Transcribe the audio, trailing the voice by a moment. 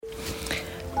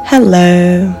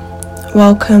Hello,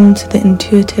 welcome to the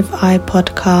Intuitive Eye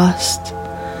Podcast,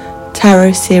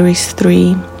 Tarot Series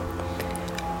 3,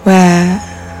 where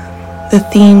the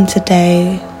theme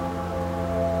today,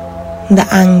 the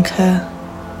anchor,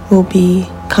 will be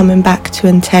coming back to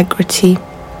integrity.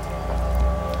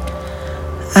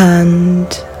 And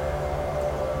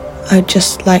I'd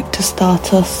just like to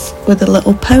start us with a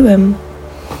little poem.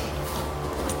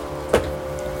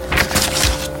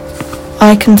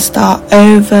 I can start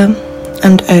over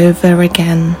and over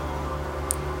again,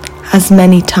 as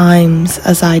many times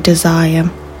as I desire,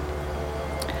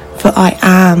 for I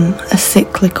am a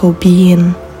cyclical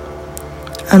being,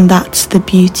 and that's the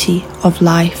beauty of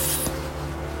life.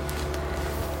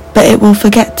 But it will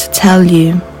forget to tell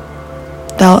you.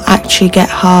 They'll actually get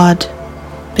hard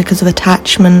because of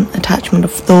attachment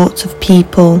of thoughts, of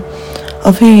people,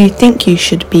 of who you think you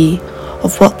should be,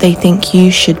 of what they think you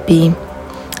should be,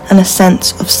 and a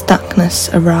sense of stuckness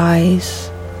arise.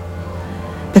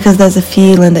 Because there's a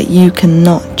feeling that you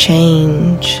cannot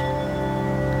change,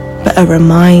 but a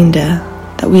reminder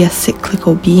that we are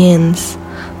cyclical beings,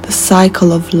 the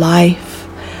cycle of life,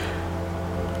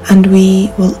 and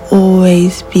we will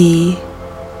always be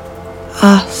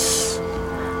us,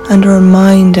 and a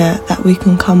reminder that we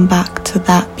can come back to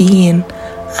that being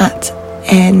at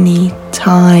any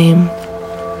time.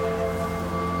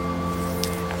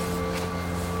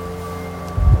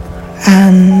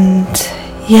 And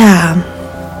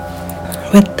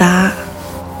with that,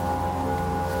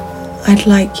 I'd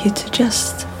like you to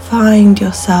just find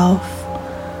yourself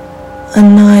a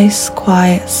nice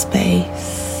quiet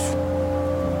space.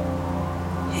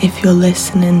 If you're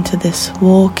listening to this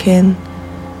walking,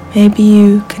 maybe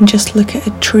you can just look at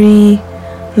a tree,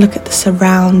 look at the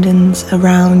surroundings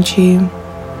around you,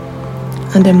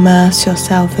 and immerse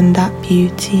yourself in that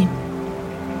beauty.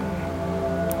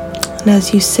 And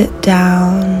as you sit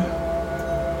down,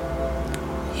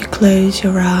 you close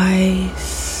your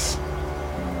eyes,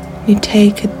 you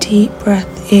take a deep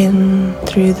breath in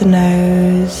through the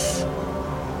nose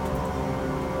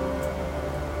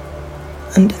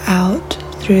and out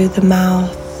through the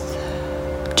mouth,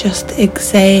 just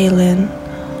exhaling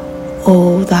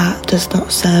all that does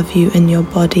not serve you in your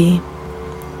body.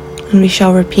 And we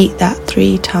shall repeat that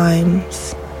 3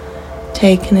 times,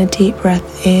 taking a deep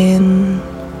breath in,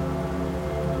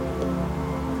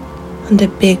 and a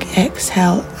big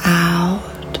exhale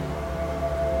out,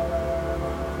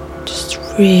 just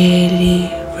really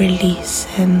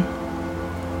releasing,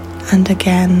 and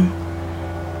again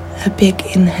a big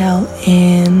inhale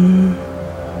in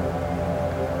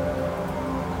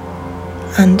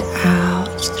and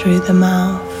out through the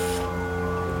mouth,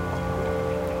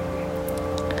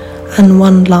 and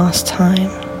one last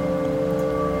time,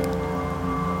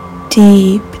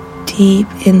 deep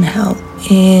inhale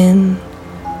in,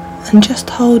 and just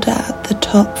hold it at the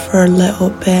top for a little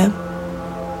bit,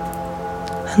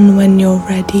 and when you're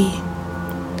ready,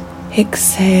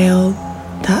 exhale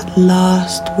that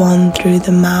last one through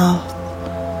the mouth.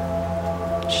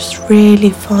 Just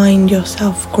really find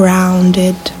yourself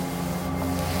grounded,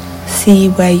 see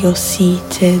where you're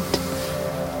seated,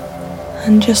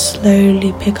 and just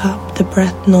slowly pick up the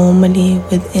breath normally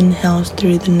with inhales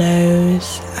through the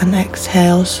nose and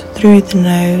exhales through the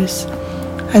nose,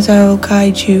 as I will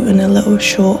guide you in a little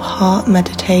short heart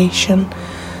meditation,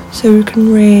 so we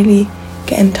can really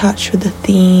get in touch with the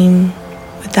theme,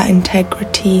 with that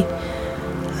integrity,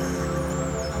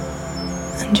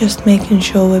 and just making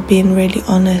sure we're being really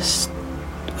honest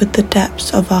with the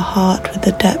depths of our heart, with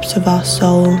the depths of our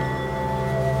soul.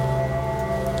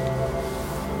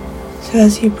 So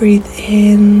as you breathe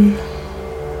in,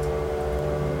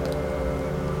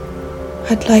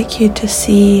 I'd like you to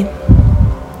see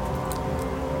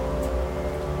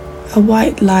a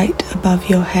white light above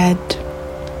your head,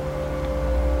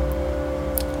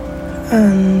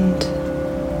 and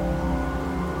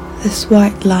this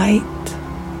white light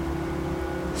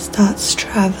starts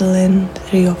traveling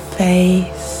through your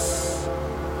face,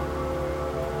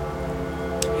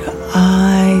 your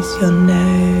eyes, your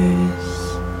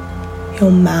nose,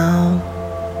 your mouth,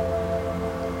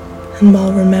 and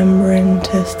while remembering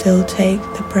to still take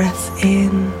the breath in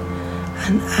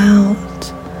and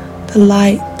out, the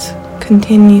light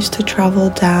continues to travel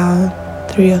down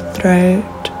through your throat,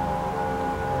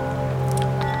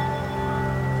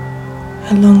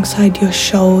 alongside your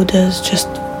shoulders, just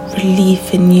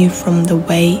relieving you from the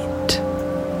weight,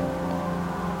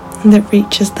 and it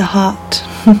reaches the heart.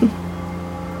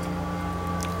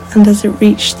 And as it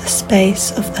reaches the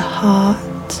space of the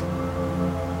heart,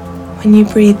 when you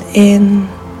breathe in,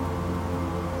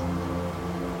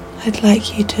 I'd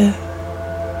like you to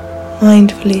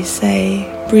mindfully say,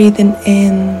 breathing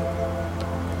in,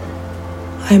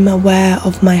 I'm aware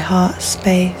of my heart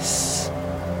space.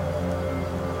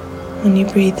 When you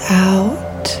breathe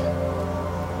out,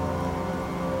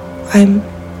 I'm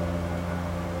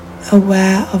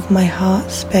aware of my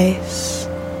heart space.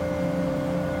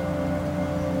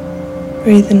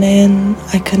 Breathing in,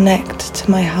 I connect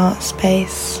to my heart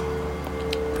space.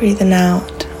 Breathing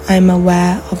out, I'm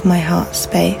aware of my heart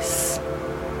space.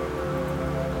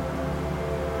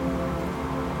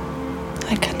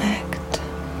 I connect.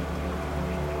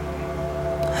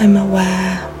 I'm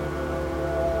aware.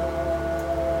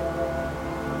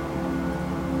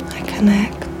 I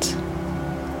connect.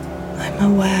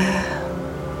 I'm aware.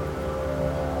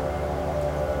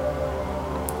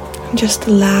 And just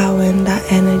allowing that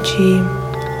energy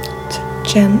to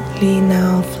gently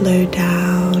now flow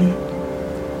down.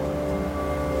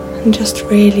 And just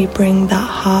really bring that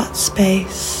heart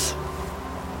space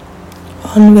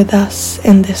on with us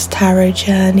in this tarot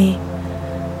journey.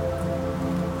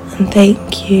 And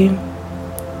thank you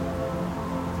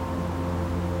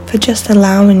for just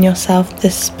allowing yourself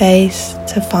this space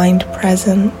to find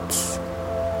presence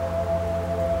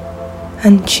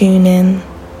and tune in.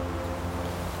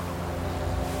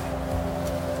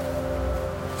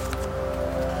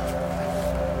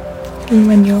 And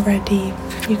when you're ready,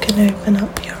 you can open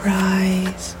up your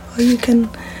eyes, or you can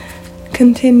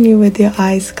continue with your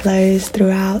eyes closed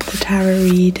throughout the tarot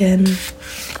reading.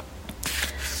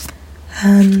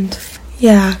 And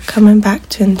coming back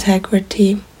to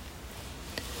integrity.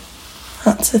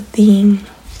 That's a theme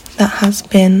that has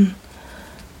been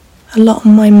a lot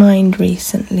on my mind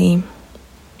recently,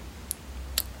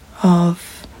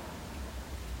 of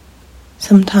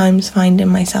sometimes finding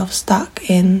myself stuck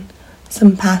in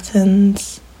some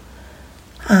patterns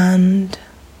and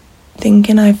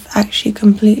thinking I've actually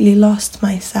completely lost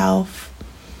myself.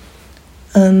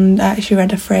 And I actually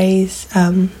read a phrase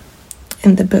in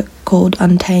the book called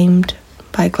Untamed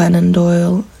by Glennon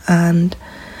Doyle, and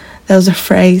there was a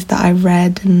phrase that I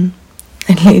read and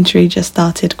I literally just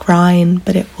started crying,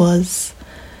 but it was,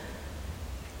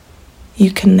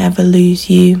 you can never lose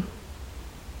you.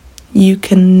 You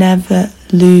can never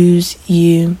lose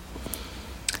you.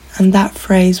 And that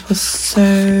phrase was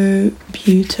so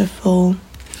beautiful,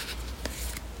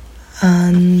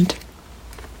 and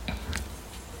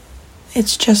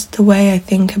it's just the way I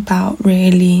think about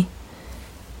really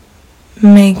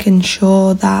making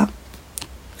sure that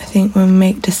I think when we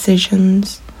make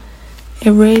decisions,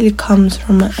 it really comes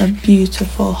from a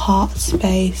beautiful heart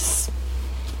space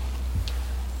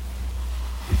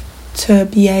to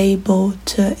be able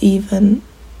to even,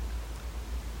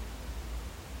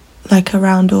 like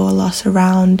around all our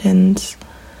surroundings,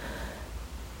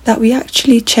 that we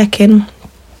actually check in.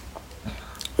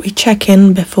 We check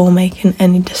in before making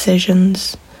any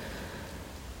decisions.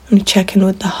 And we check in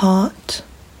with the heart.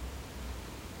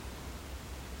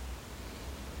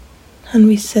 And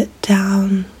we sit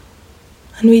down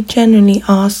and we genuinely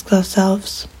ask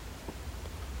ourselves,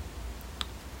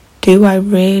 do I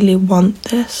really want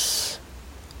this?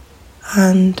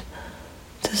 And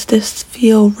does this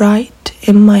feel right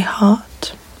in my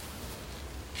heart?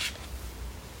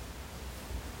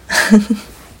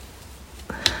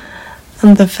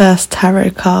 And the first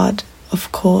tarot card,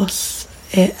 of course,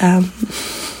 it's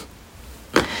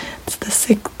the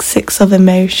six of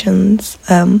emotions,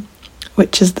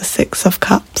 which is the Six of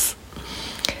Cups.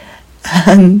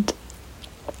 And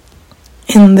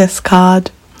in this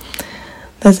card,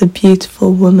 there's a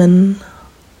beautiful woman,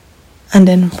 and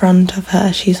in front of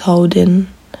her she's holding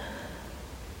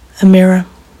a mirror.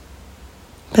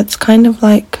 But it's kind of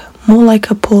like, more like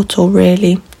a portal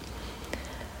really.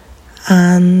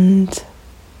 And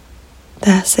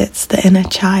there sits the inner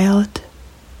child,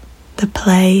 the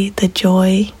play, the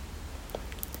joy.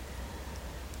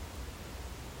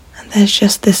 And there's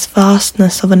just this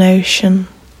vastness of an ocean.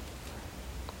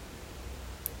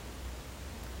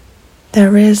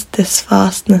 There is this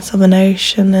vastness of an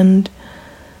ocean, and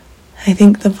I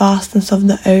think the vastness of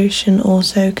the ocean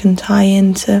also can tie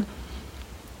into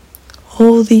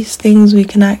all these things we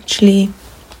can actually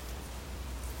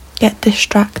get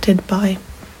distracted by.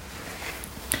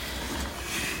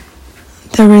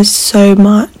 There is so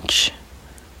much.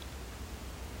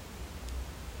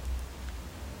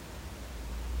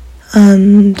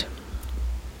 And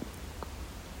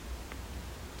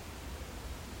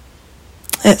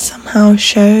it somehow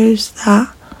shows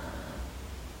that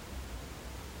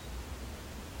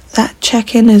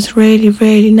check-in is really,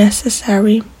 really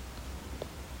necessary,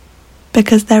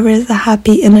 because there is a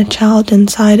happy inner child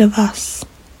inside of us,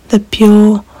 the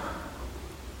pure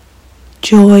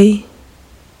joy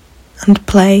and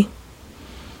play.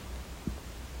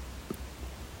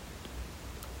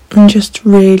 And just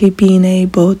really being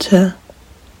able to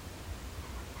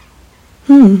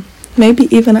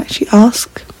maybe even actually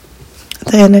ask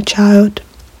the inner child,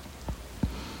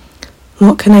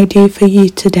 what can I do for you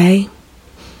today?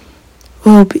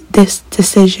 Will this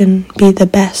decision be the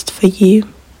best for you?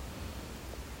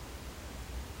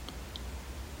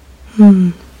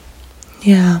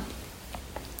 Yeah.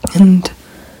 And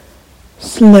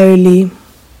slowly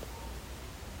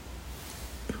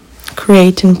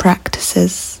creating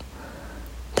practices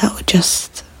that would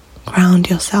just ground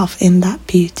yourself in that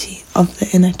beauty of the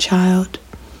inner child.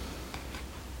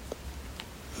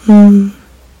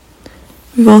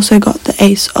 We've also got the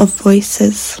Ace of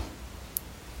Voices.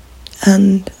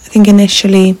 And I think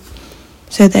initially,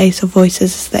 so the Ace of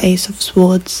Voices is the Ace of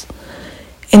Swords.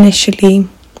 Initially,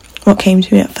 what came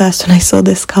to me at first when I saw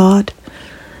this card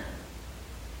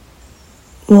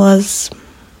was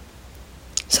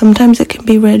sometimes it can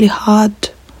be really hard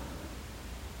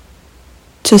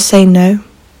to say no,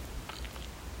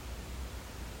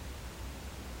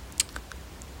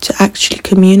 to actually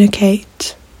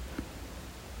communicate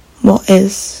what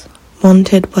is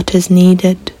wanted, what is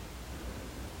needed.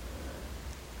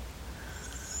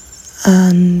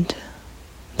 And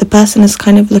the person is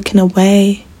kind of looking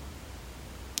away.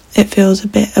 It feels a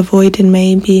bit avoiding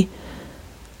maybe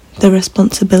the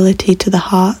responsibility to the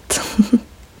heart.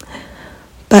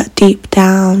 But deep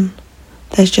down,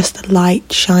 there's just a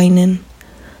light shining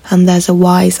and there's a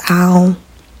wise owl.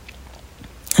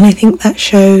 And I think that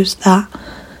shows that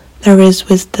there is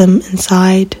wisdom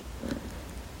inside.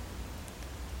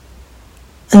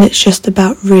 And it's just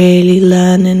about really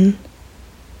learning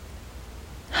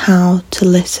how to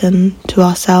listen to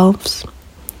ourselves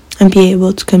and be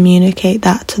able to communicate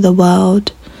that to the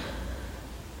world.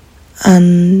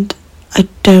 And I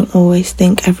don't always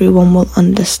think everyone will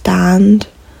understand,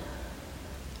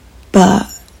 but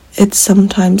it's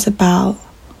sometimes about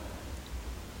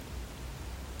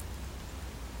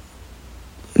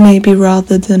maybe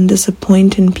rather than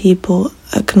disappointing people,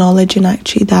 acknowledging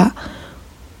actually that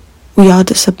we are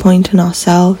disappointing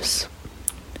ourselves.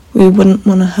 We wouldn't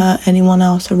want to hurt anyone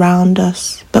else around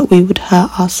us, but we would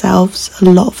hurt ourselves a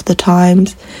lot of the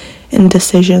times in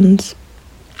decisions.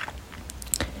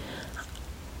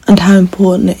 And how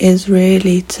important it is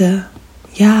really to,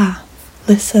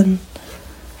 listen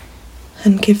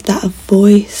and give that a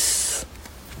voice.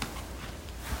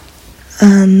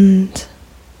 And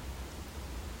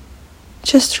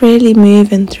just really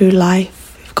moving through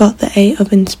life. We've got the 8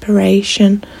 of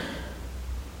Inspiration,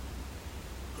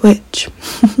 which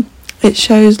it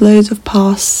shows loads of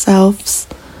past selves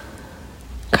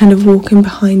kind of walking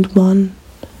behind one.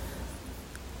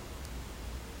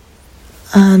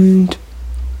 And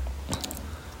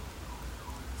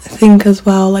I think as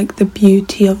well, like the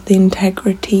beauty of the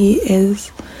integrity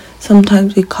is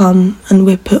sometimes we come and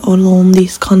we put on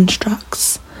these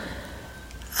constructs,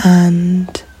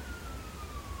 and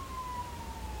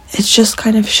it's just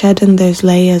kind of shedding those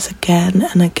layers again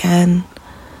and again.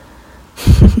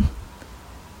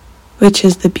 Which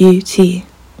is the beauty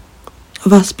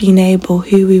of us being able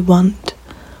who we want,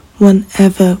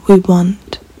 whenever we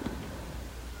want.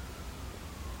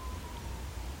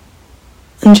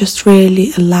 And just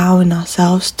really allowing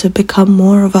ourselves to become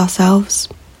more of ourselves,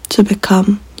 to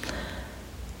become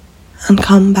and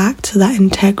come back to that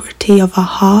integrity of our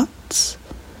hearts.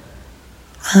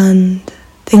 And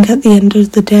I think at the end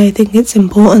of the day, I think it's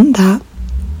important that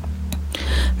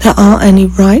there aren't any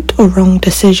right or wrong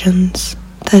decisions.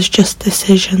 There's just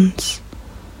decisions.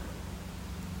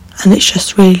 And it's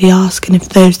just really asking if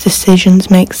those decisions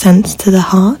make sense to the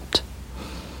heart.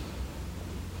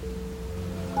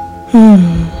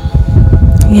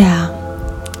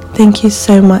 Thank you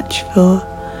so much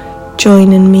for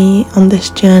joining me on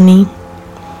this journey.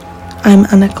 I'm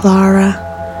Anna Clara,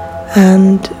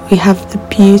 and we have the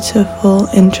beautiful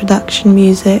introduction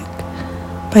music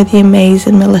by the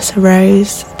amazing Melissa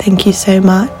Rose. Thank you so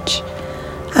much.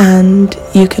 And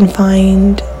you can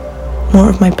find more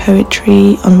of my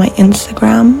poetry on my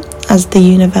Instagram as The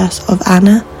Universe of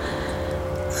Anna.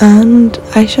 And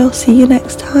I shall see you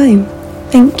next time.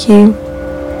 Thank you.